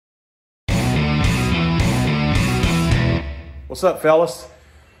What's up, fellas?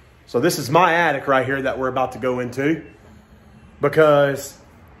 So this is my attic right here that we're about to go into, because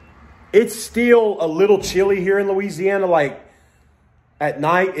it's still a little chilly here in Louisiana. Like at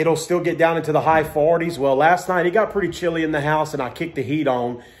night, it'll still get down into the high 40s. Well, last night it got pretty chilly in the house, and I kicked the heat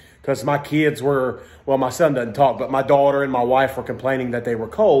on because my kids were, well, my son doesn't talk, but my daughter and my wife were complaining that they were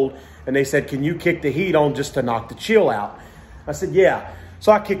cold. And they said, can you kick the heat on just to knock the chill out? I said, yeah.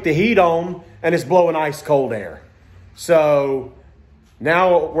 So I kicked the heat on, and it's blowing ice cold air. So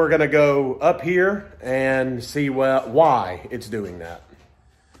now we're going to go up here and see why it's doing that.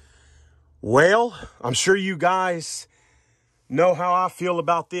 Well, I'm sure you guys know how I feel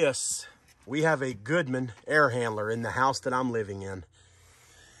about this. We have a Goodman air handler in the house that I'm living in.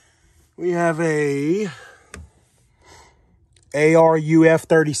 We have a ARUF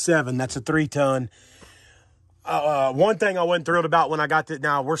 37. That's a 3-ton. One thing I wasn't thrilled about when I got this.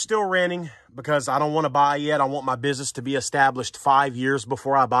 Now, we're still renting because I don't want to buy yet. I want my business to be established 5 years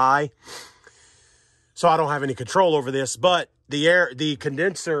before I buy. So I don't have any control over this. But the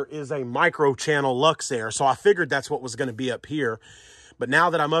condenser is a micro channel Lux Air. So I figured that's what was going to be up here. But now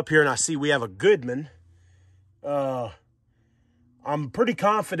that I'm up here and I see we have a Goodman, I'm pretty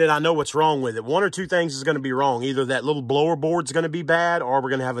confident I know what's wrong with it. One or two things is going to be wrong. Either that little blower board's going to be bad, or we're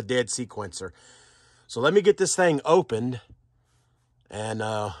going to have a dead sequencer. So let me get this thing opened. And,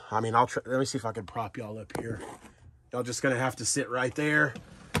 I mean, let me see if I can prop y'all up here. Y'all just going to have to sit right there.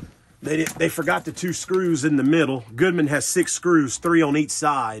 They forgot the 2 screws in the middle. Goodman has 6 screws, 3 on each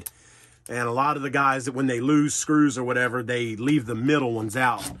side. And a lot of the guys, that when they lose screws or whatever, they leave the middle ones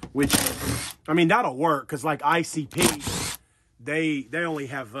out. Which, I mean, that'll work, because like ICP, they only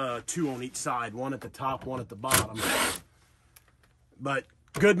have 2 on each side. 1 at the top, 1 at the bottom. But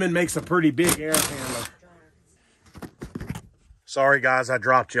Goodman makes a pretty big air handler. Sorry, guys, I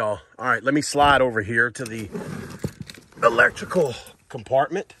dropped y'all. All right, let me slide over here to the electrical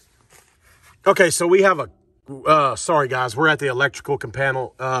compartment. Okay, so we have a, sorry, guys, we're at the electrical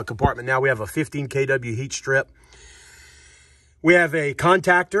compartment now. We have a 15 kW heat strip. We have a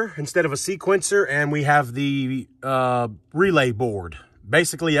contactor instead of a sequencer, and we have the relay board.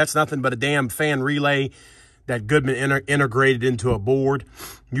 Basically, that's nothing but a damn fan relay that Goodman integrated into a board.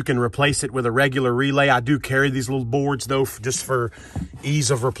 You can replace it with a regular relay. I do carry these little boards, though, just for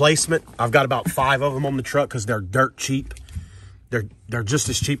ease of replacement. I've got about 5 of them on the truck because they're dirt cheap. They're just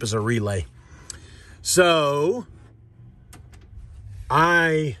as cheap as a relay. So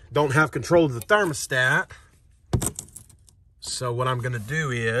I don't have control of the thermostat. So what I'm going to do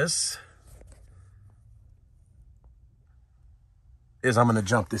is I'm going to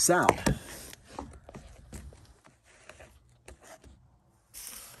jump this out.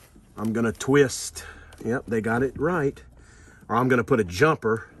 I'm going to twist. Yep, they got it right. Or I'm going to put a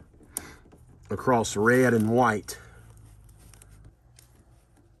jumper across red and white.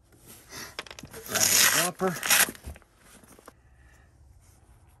 Grab the jumper.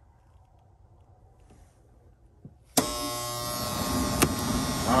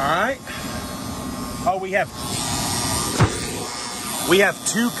 All right. Oh, we have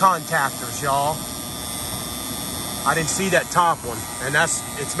 2 contactors, y'all. I didn't see that top one, and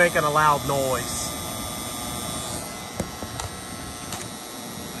it's making a loud noise.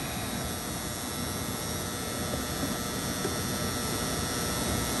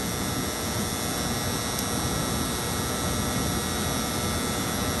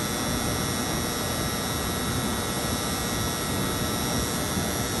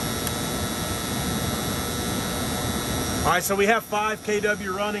 All right, so we have 5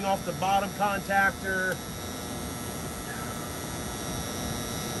 kW running off the bottom contactor.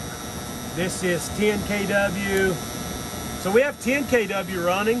 This is 10 kW. So we have 10 kW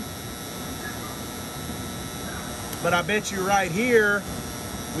running. But I bet you right here,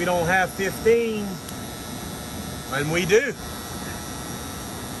 we don't have 15. And we do.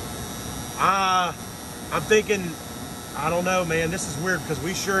 I'm thinking, I don't know, man. This is weird because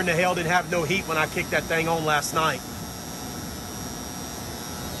we sure in the hell didn't have no heat when I kicked that thing on last night.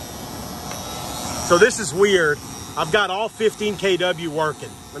 So this is weird. I've got all 15 kW working.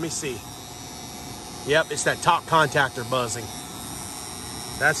 Let me see. Yep, it's that top contactor buzzing.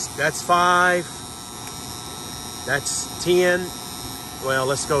 That's 5. That's 10. Well,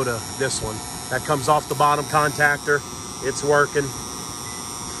 let's go to this one. That comes off the bottom contactor. It's working.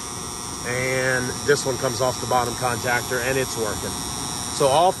 And this one comes off the bottom contactor, and it's working. So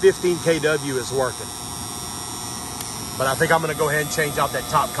all 15 kW is working. But I think I'm going to go ahead and change out that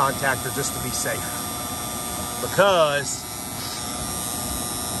top contactor just to be safe. Because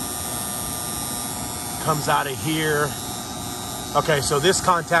comes out of here. Okay, so this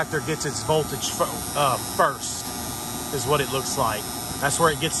contactor gets its voltage first. is what it looks like. That's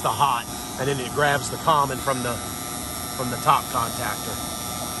where it gets the hot, and then it grabs the common from the top contactor.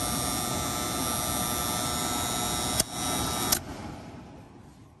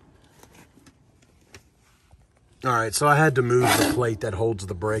 All right, so I had to move the plate that holds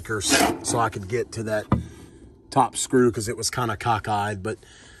the breakers so I could get to that top screw because it was kind of cockeyed, but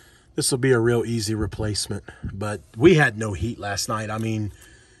this will be a real easy replacement. But we had no heat last night. I mean,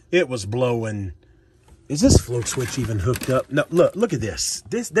 it was blowing. Is this float switch even hooked up? No, look at this.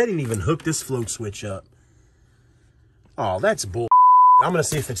 They didn't even hook this float switch up. Oh, that's bull. I'm gonna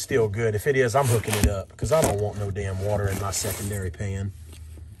see if it's still good. If it is, I'm hooking it up because I don't want no damn water in my secondary pan.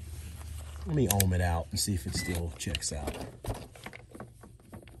 Let me ohm it out and see if it still checks out.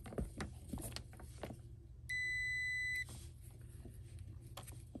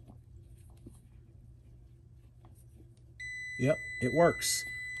 Yep, it works.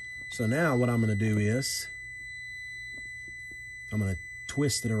 So now what I'm going to do is I'm going to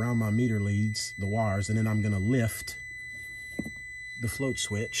twist it around my meter leads, the wires, and then I'm going to lift the float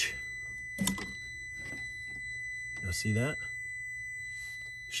switch. You'll see that?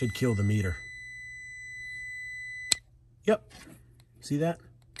 Should kill the meter. Yep. See that?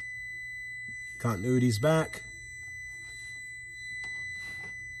 Continuity's back.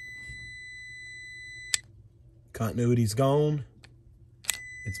 Continuity's gone.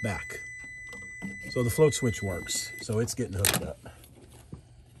 It's back. So the float switch works. So it's getting hooked up.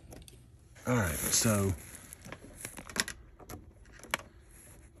 All right, so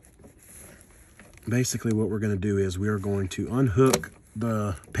basically what we're going to do is we are going to unhook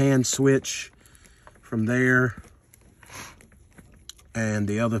the pan switch from there and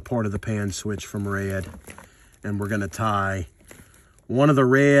the other part of the pan switch from red, and we're going to tie one of the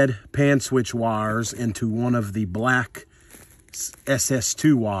red pan switch wires into one of the black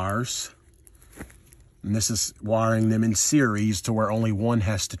SS2 wires, and this is wiring them in series to where only one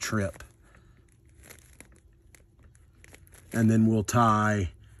has to trip. And then we'll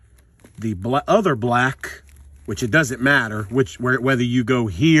tie the other black, which it doesn't matter whether you go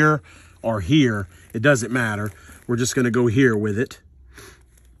here or here, it doesn't matter. We're just going to go here with it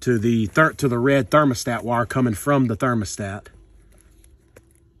to the red thermostat wire coming from the thermostat.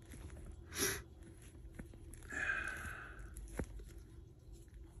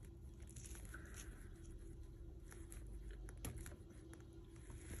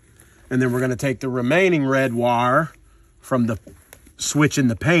 And then we're going to take the remaining red wire from the switch in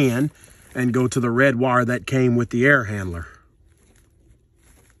the pan and go to the red wire that came with the air handler.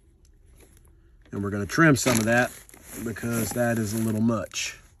 And we're going to trim some of that because that is a little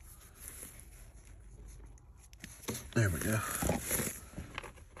much. There we go.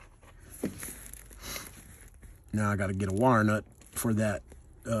 Now I got to get a wire nut for that.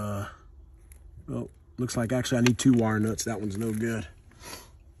 Oh, looks like actually I need 2 wire nuts. That one's no good.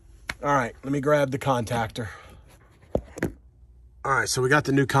 All right, let me grab the contactor. All right, so we got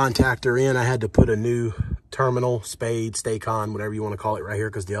the new contactor in. I had to put a new terminal, spade, stay-con, whatever you want to call it right here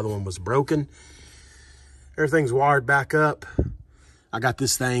because the other one was broken. Everything's wired back up. I got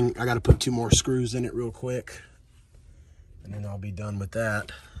this thing. I got to put 2 more screws in it real quick, and then I'll be done with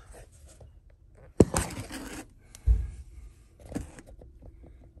that.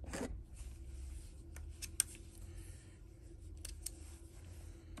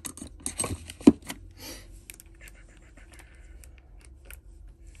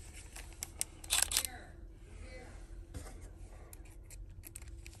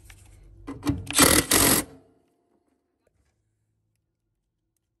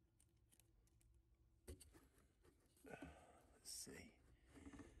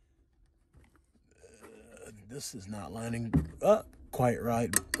 This is not lining up quite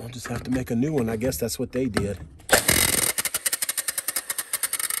right. I'll just have to make a new one. I guess that's what they did.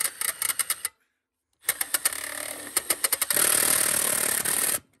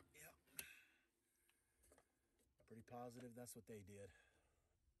 Pretty positive that's what they did.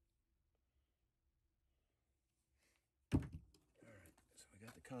 All right, so we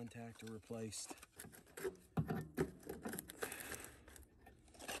got the contactor replaced.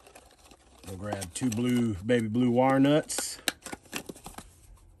 We'll grab 2 baby blue wire nuts.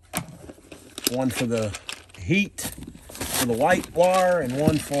 One for the heat, for the white wire, and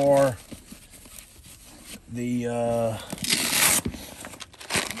one for the,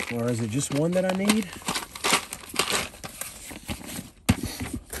 or is it just one that I need?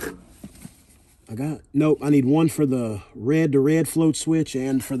 Nope, I need one for the red to red float switch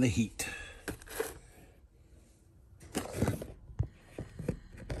and for the heat.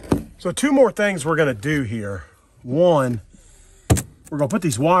 So 2 more things we're gonna do here. One, we're gonna put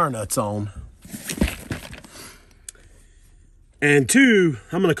these wire nuts on. And two,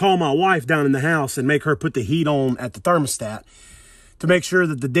 I'm going to call my wife down in the house and make her put the heat on at the thermostat to make sure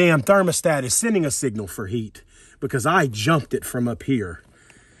that the damn thermostat is sending a signal for heat, because I jumped it from up here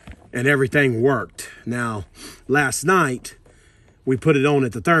and everything worked. Now, last night, we put it on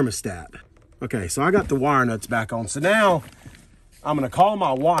at the thermostat. Okay, so I got the wire nuts back on. So now I'm going to call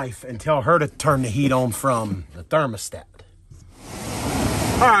my wife and tell her to turn the heat on from the thermostat.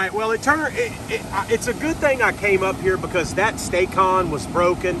 All right, well, it's a good thing I came up here, because that Stacon was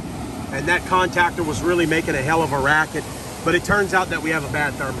broken and that contactor was really making a hell of a racket. But it turns out that we have a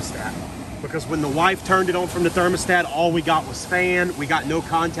bad thermostat, because when the wife turned it on from the thermostat, all we got was fan. We got no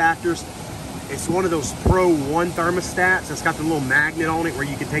contactors. It's one of those Pro 1 thermostats. It's got the little magnet on it where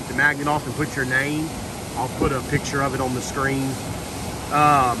you can take the magnet off and put your name. I'll put a picture of it on the screen.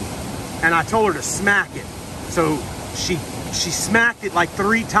 And I told her to smack it. So she smacked it like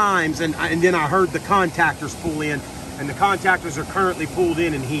 3 times, and then I heard the contactors pull in, and the contactors are currently pulled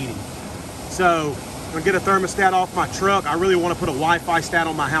in and heating. So I'm gonna get a thermostat off my truck. I really want to put a Wi-Fi stat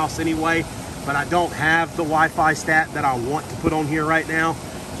on my house anyway, but I don't have the Wi-Fi stat that I want to put on here right now.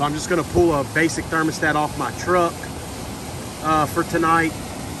 So I'm just gonna pull a basic thermostat off my truck for tonight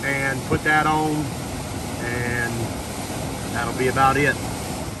and put that on, and that'll be about it.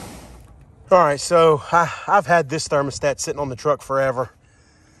 All right, so I've had this thermostat sitting on the truck forever.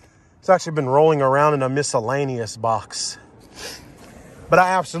 It's actually been rolling around in a miscellaneous box. But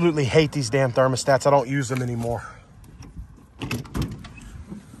I absolutely hate these damn thermostats. I don't use them anymore.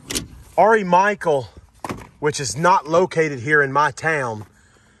 Ari Michael, which is not located here in my town,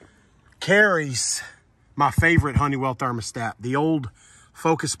 carries my favorite Honeywell thermostat, the old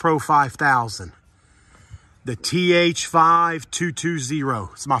Focus Pro 5000. The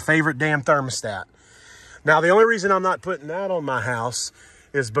TH5220. It's my favorite damn thermostat. Now, the only reason I'm not putting that on my house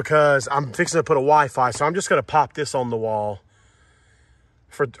is because I'm fixing to put a Wi-Fi. So I'm just going to pop this on the wall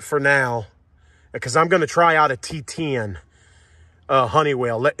for now, because I'm going to try out a T10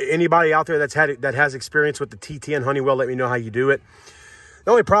 Honeywell. Anybody out there that has experience with the T10 Honeywell, let me know how you do it.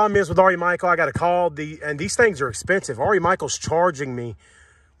 The only problem is with Ari Michael, I got to call and these things are expensive. Ari Michael's charging me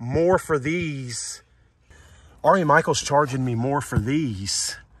more for these. Ari Michael's charging me more for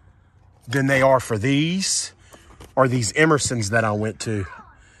these than they are for these, or these Emersons that I went to.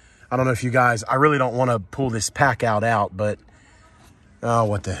 I don't know if you guys, I really don't want to pull this pack out, but oh,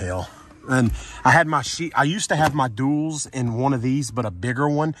 what the hell. And I had my sheet. I used to have my duals in one of these, but a bigger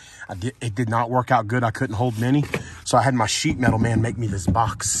one. It did not work out good. I couldn't hold many. So I had my sheet metal man make me this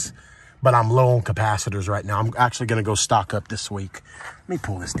box. But I'm low on capacitors right now. I'm actually going to go stock up this week. Let me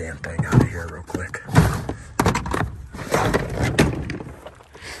pull this damn thing out of here real quick.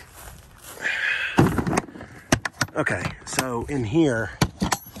 Okay, so in here,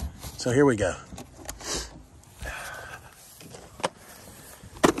 so here we go.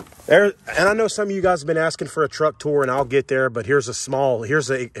 There, and I know some of you guys have been asking for a truck tour, and I'll get there, but here's a sample.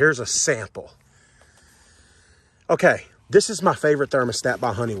 Okay, this is my favorite thermostat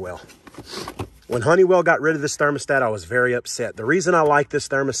by Honeywell. When Honeywell got rid of this thermostat, I was very upset. The reason I like this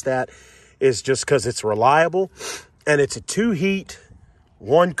thermostat is just because it's reliable, and it's a 2 heat,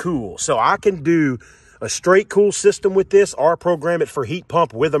 1 cool. So I can do a straight cool system with this, or program it for heat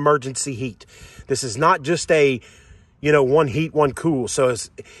pump with emergency heat. This is not just a 1 heat, 1 cool. So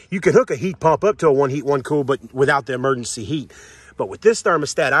you can hook a heat pump up to a 1 heat, 1 cool, but without the emergency heat. But with this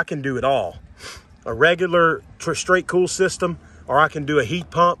thermostat, I can do it all. A regular straight cool system, or I can do a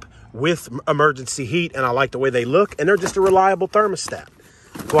heat pump with emergency heat, and I like the way they look, and they're just a reliable thermostat.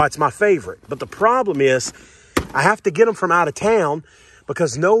 That's why it's my favorite. But the problem is I have to get them from out of town,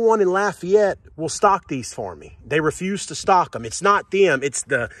 because no one in Lafayette will stock these for me. They refuse to stock them. It's not them. It's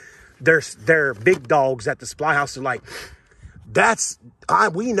their big dogs at the supply house are like,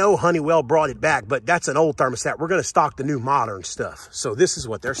 we know Honeywell brought it back, but that's an old thermostat. We're going to stock the new modern stuff. So this is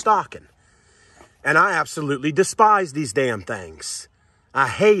what they're stocking. And I absolutely despise these damn things. I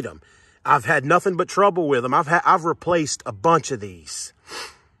hate them. I've had nothing but trouble with them. I've replaced a bunch of these.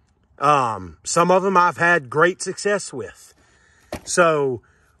 Some of them I've had great success with. So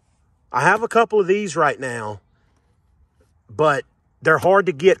I have a couple of these right now, but they're hard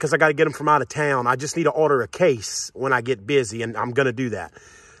to get because I got to get them from out of town. I just need to order a case when I get busy, and I'm going to do that.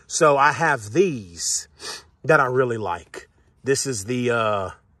 So I have these that I really like. This is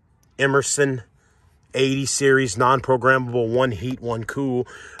the Emerson 80 series non-programmable 1 heat, 1 cool,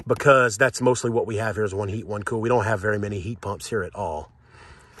 because that's mostly what we have here is 1 heat, 1 cool. We don't have very many heat pumps here at all.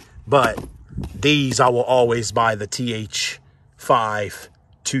 But these, I will always buy the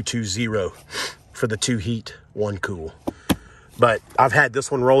TH5220 for the 2 heat, 1 cool. But I've had this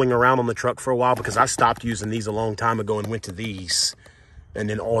one rolling around on the truck for a while because I stopped using these a long time ago and went to these and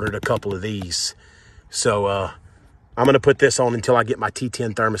then ordered a couple of these. So I'm going to put this on until I get my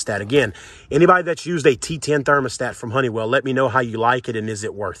T10 thermostat. Again, anybody that's used a T10 thermostat from Honeywell, let me know how you like it and is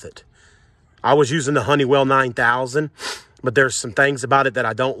it worth it. I was using the Honeywell 9000, but there's some things about it that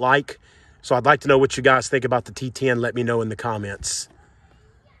I don't like. So I'd like to know what you guys think about the T10. Let me know in the comments.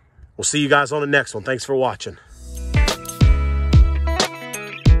 We'll see you guys on the next one. Thanks for watching.